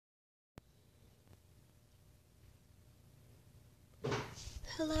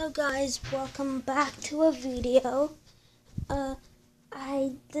Hello guys, welcome back to a video.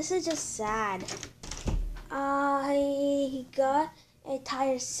 This is just sad. I got a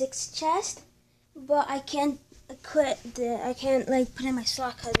tier 6 chest, but I can't put in my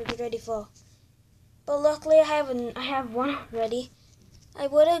slot because it'll be ready full. But luckily I have one already. I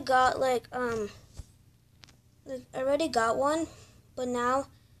would have got I already got one, but now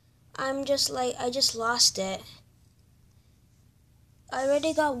I just lost it. I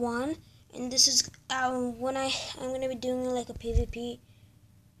already got one, and this is when I'm gonna be doing like a PvP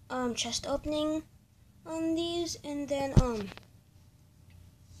chest opening on these, and then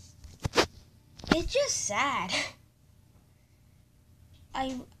it's just sad.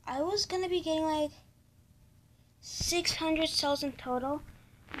 I was gonna be getting like 600 cells in total,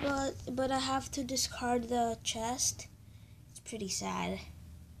 but I have to discard the chest. It's pretty sad.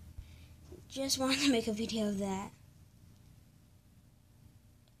 Just wanted to make a video of that.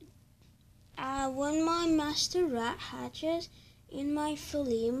 When my master rat hatches in my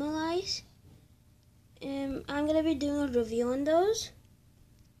Philomelize, I'm gonna be doing a review on those.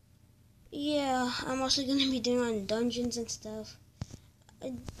 Yeah, I'm also gonna be doing on dungeons and stuff.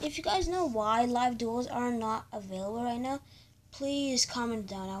 If you guys know why live duels are not available right now, please comment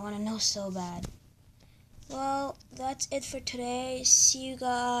down. I want to know so bad. Well, that's it for today. See you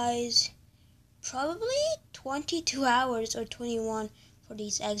guys probably 22 hours or 21 for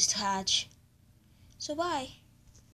these eggs to hatch. So bye.